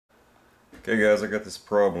Okay guys, I got this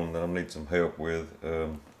problem that I need some help with.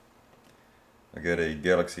 I got a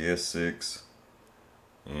Galaxy S6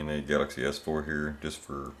 and a Galaxy S4 here just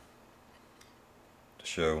to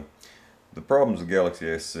show. The problems with Galaxy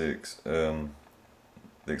S6, the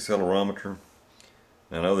accelerometer.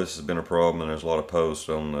 I know this has been a problem and there's a lot of posts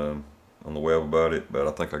on the web about it, but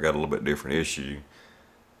I think I got a little bit different issue.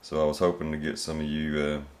 So I was hoping to get some of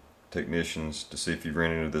you technicians to see if you've ran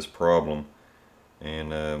into this problem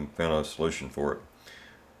and found a solution for it.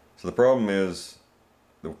 So the problem is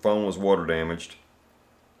the phone was water damaged.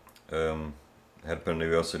 Had to put a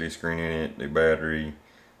new LCD screen in it, new battery,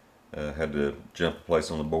 had to jump a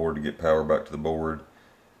place on the board to get power back to the board,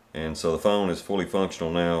 and so the phone is fully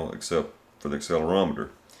functional now except for the accelerometer.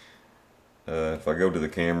 If I go to the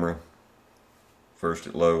camera, first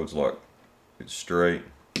it loads like it's straight,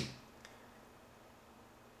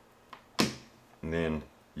 and then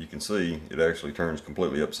you can see it actually turns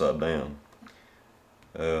completely upside down.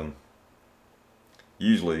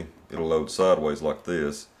 Usually it'll load sideways like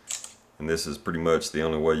this, and this is pretty much the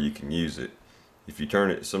only way you can use it. If you turn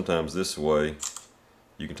it sometimes this way,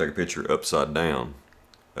 you can take a picture upside down,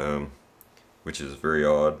 which is very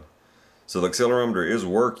odd. So the accelerometer is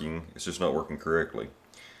working, it's just not working correctly.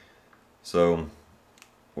 So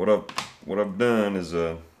what I've done is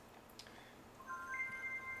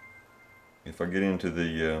if I get into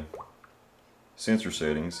the sensor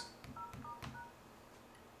settings,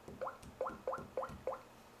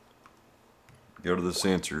 go to the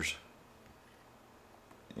sensors,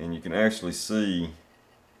 and you can actually see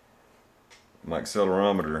my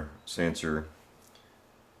accelerometer sensor.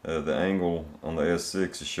 The angle on the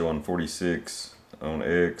S6 is showing 46 on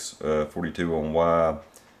X, 42 on Y,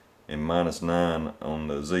 and -9 on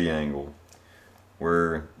the Z angle,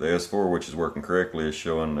 where the S4, which is working correctly, is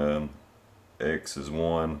showing X is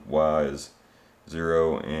 1, Y is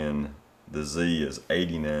 0, and the Z is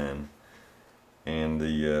 89. And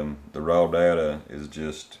the raw data is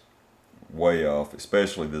just way off,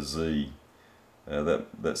 especially the Z.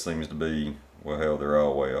 That seems to be, well, hell, they're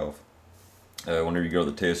all way off. Whenever you go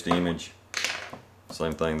to the test image,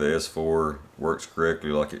 same thing, the S4 works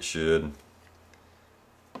correctly like it should.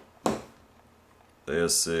 The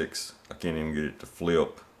S6, I can't even get it to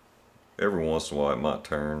flip. Every once in a while it might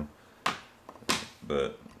turn,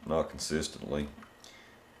 but not consistently.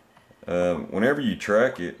 Whenever you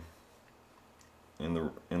track it in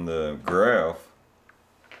the graph,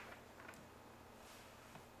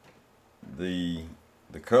 the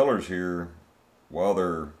colors here, while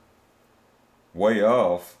they're way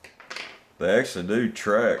off, they actually do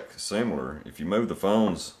track similar. If you move the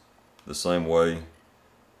phones the same way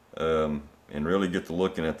and really get to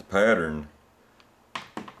looking at the pattern,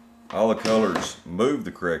 all the colors move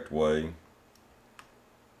the correct way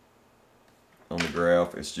on the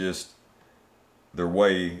graph. It's just they're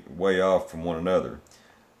way off from one another.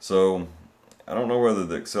 So I don't know whether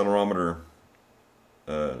the accelerometer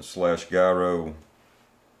slash gyro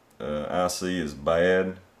IC is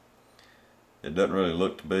bad. It doesn't really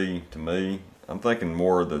look to be to me. I'm thinking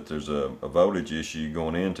more that there's a voltage issue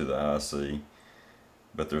going into the IC,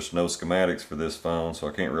 but there's no schematics for this phone, so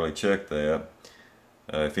I can't really check that.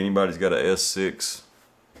 If anybody's got a S6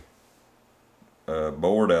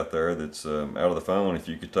 board out there that's out of the phone, if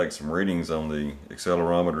you could take some readings on the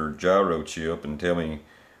accelerometer gyro chip and tell me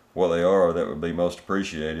what they are, that would be most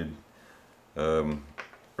appreciated.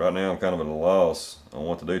 Right now I'm kind of at a loss on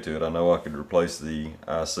what to do to it. I know I could replace the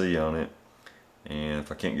IC on it, and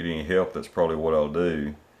if I can't get any help, that's probably what I'll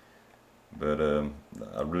do. But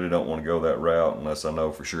I really don't want to go that route unless I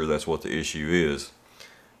know for sure that's what the issue is.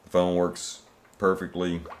 The phone works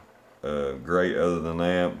perfectly great other than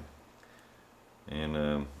that, and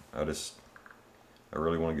I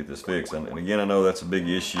really want to get this fixed. And again, I know that's a big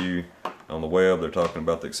issue on the web. They're talking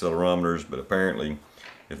about the accelerometers, but apparently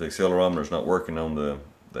if the accelerometer is not working on the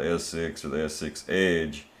S6 or the S6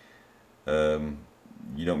 Edge,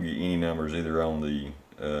 you don't get any numbers either on the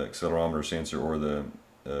accelerometer sensor or the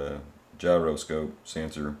gyroscope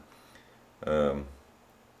sensor.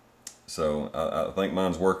 So I think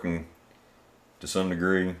mine's working to some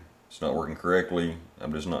degree. It's not working correctly.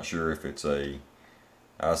 I'm just not sure if it's a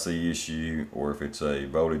IC issue or if it's a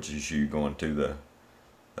voltage issue going to the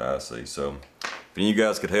IC. So if any of you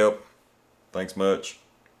guys could help, thanks much.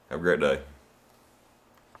 Have a great day.